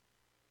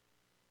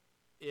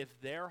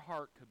 If their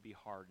heart could be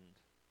hardened,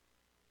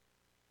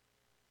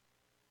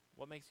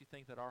 what makes you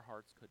think that our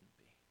hearts couldn't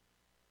be?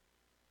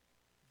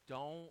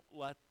 Don't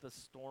let the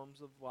storms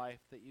of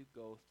life that you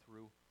go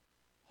through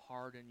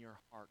harden your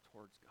heart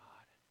towards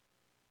God,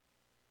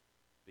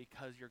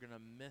 because you're going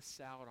to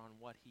miss out on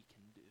what he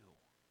can do.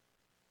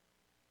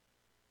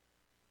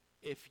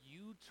 If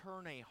you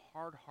turn a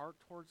hard heart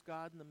towards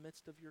God in the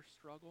midst of your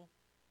struggle,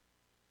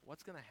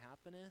 what's going to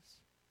happen is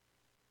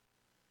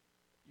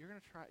you're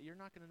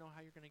not going to know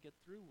how you're going to get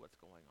through what's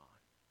going on,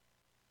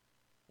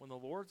 when the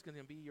Lord's going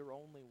to be your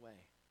only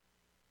way.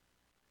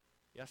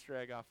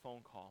 Yesterday I got a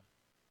phone call,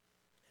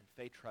 and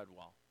Faye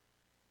Treadwell,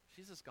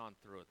 she's just gone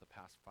through it the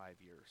past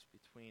 5 years,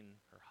 between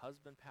her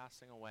husband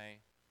passing away,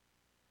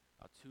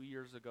 about 2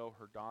 years ago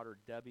her daughter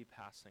Debbie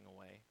passing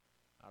away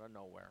out of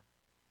nowhere,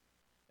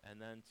 and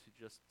then to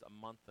just a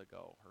month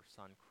ago her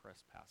son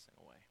Chris passing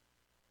away.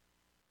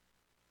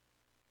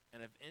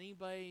 And if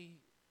anybody,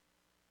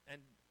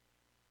 and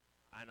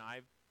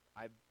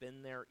I've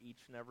been there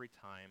each and every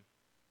time,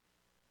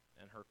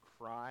 and her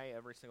cry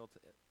every single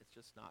time, it's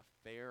just not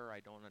fair, I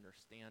don't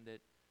understand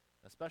it,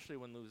 especially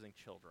when losing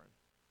children,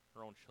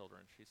 her own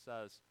children. She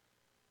says,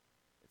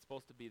 it's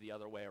supposed to be the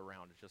other way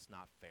around, it's just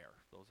not fair.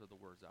 Those are the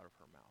words out of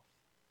her mouth.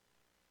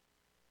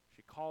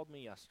 called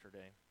me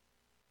yesterday,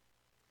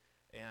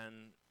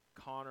 and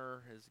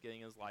Connor is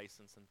getting his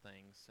license and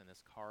things, and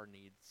his car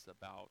needs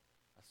about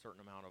a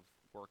certain amount of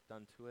work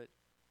done to it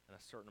and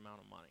a certain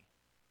amount of money.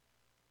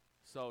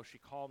 So she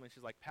called me, and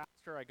she's like,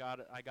 Pastor, I got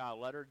a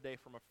letter today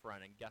from a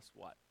friend, and guess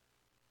what?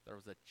 There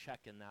was a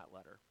check in that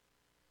letter.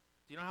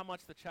 Do you know how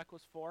much the check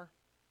was for?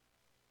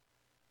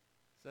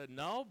 I said,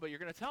 no, but you're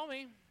going to tell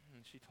me.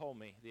 And she told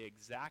me the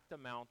exact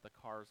amount the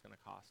car is going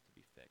to cost to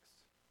be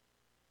fixed.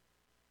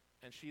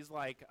 And she's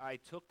like, I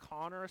took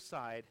Connor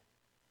aside,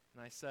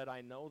 and I said,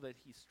 I know that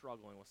he's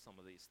struggling with some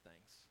of these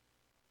things.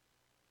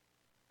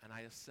 And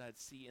I just said,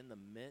 see, in the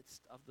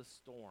midst of the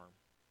storm,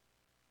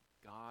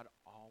 God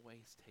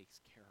always takes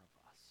care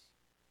of us.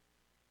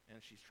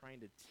 And she's trying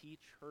to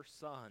teach her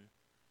son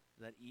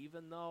that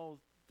even though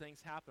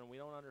things happen we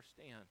don't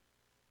understand,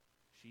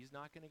 she's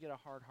not going to get a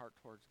hard heart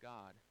towards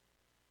God,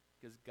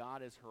 because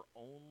God is her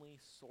only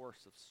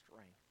source of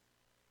strength.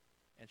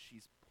 And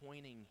she's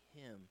pointing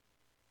him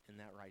in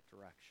that right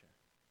direction.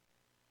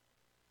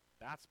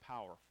 That's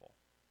powerful.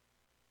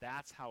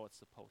 That's how it's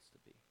supposed to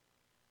be.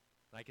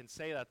 And I can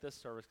say that this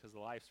service because the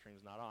live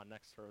stream's not on.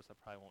 Next service I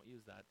probably won't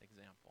use that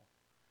example.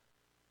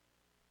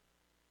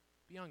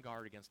 Be on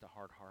guard against a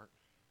hard heart.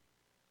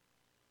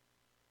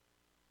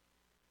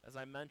 As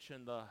I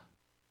mentioned, the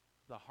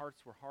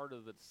hearts were hard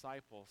of the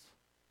disciples.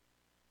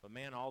 But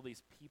man, all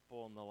these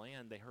people in the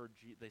land,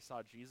 they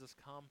saw Jesus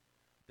come.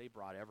 They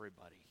brought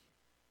everybody.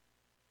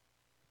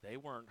 They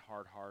weren't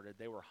hard-hearted.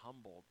 They were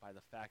humbled by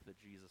the fact that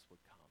Jesus would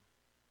come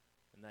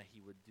and that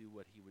he would do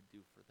what he would do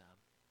for them.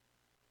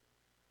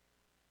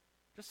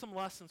 Just some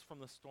lessons from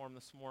the storm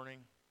this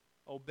morning.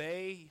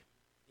 Obey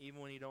even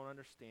when you don't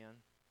understand.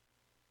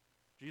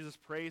 Jesus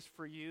prays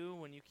for you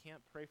when you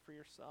can't pray for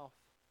yourself.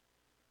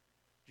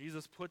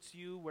 Jesus puts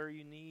you where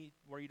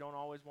you don't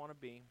always want to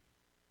be.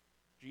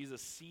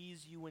 Jesus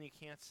sees you when you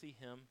can't see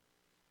him.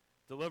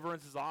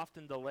 Deliverance is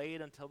often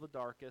delayed until the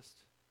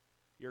darkest.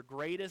 Your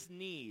greatest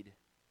need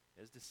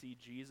is to see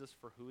Jesus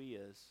for who he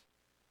is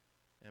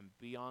and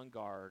be on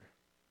guard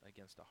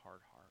against a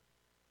hard heart.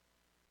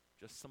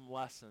 Just some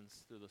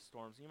lessons through the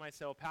storms. You might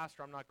say, oh,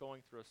 Pastor, I'm not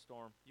going through a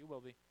storm. You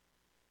will be.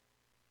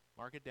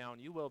 Mark it down.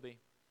 You will be.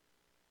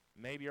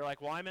 Maybe you're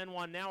like, well, I'm in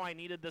one now. I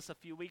needed this a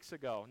few weeks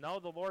ago. No,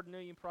 the Lord knew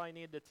you probably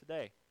needed it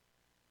today.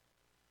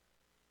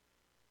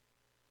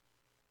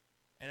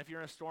 And if you're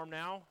in a storm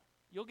now,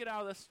 you'll get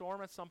out of this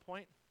storm at some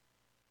point.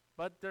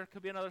 But there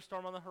could be another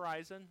storm on the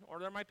horizon, or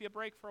there might be a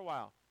break for a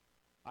while.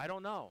 I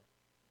don't know.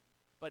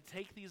 But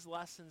take these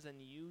lessons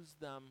and use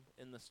them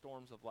in the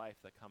storms of life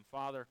that come. Father,